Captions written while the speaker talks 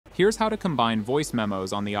Here's how to combine voice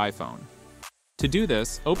memos on the iPhone. To do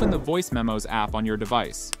this, open the Voice Memos app on your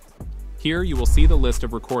device. Here you will see the list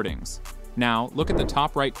of recordings. Now, look at the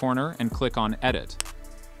top right corner and click on Edit.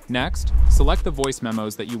 Next, select the voice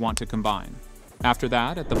memos that you want to combine. After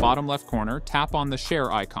that, at the bottom left corner, tap on the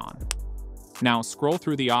Share icon. Now scroll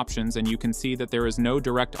through the options and you can see that there is no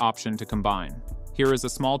direct option to combine. Here is a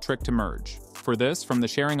small trick to merge. For this, from the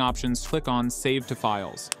sharing options, click on Save to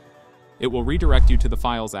Files. It will redirect you to the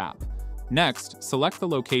Files app. Next, select the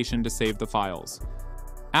location to save the files.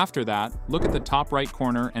 After that, look at the top right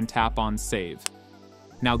corner and tap on Save.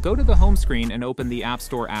 Now go to the home screen and open the App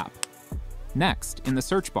Store app. Next, in the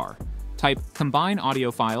search bar, type Combine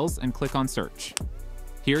Audio Files and click on Search.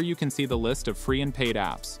 Here you can see the list of free and paid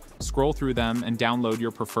apps. Scroll through them and download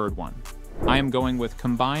your preferred one. I am going with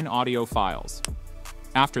Combine Audio Files.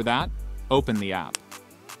 After that, open the app.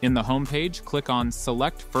 In the home page, click on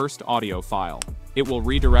Select First Audio File. It will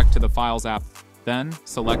redirect to the Files app, then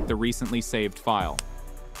select the recently saved file.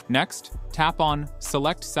 Next, tap on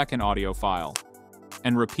Select Second Audio File,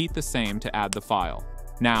 and repeat the same to add the file.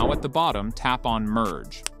 Now at the bottom, tap on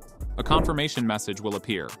Merge. A confirmation message will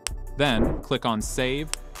appear. Then, click on Save,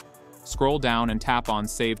 scroll down and tap on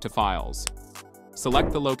Save to Files.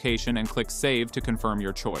 Select the location and click Save to confirm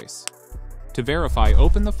your choice. To verify,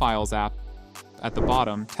 open the Files app. At the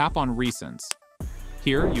bottom, tap on Recents.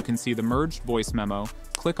 Here you can see the merged voice memo,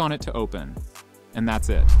 click on it to open. And that's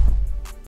it.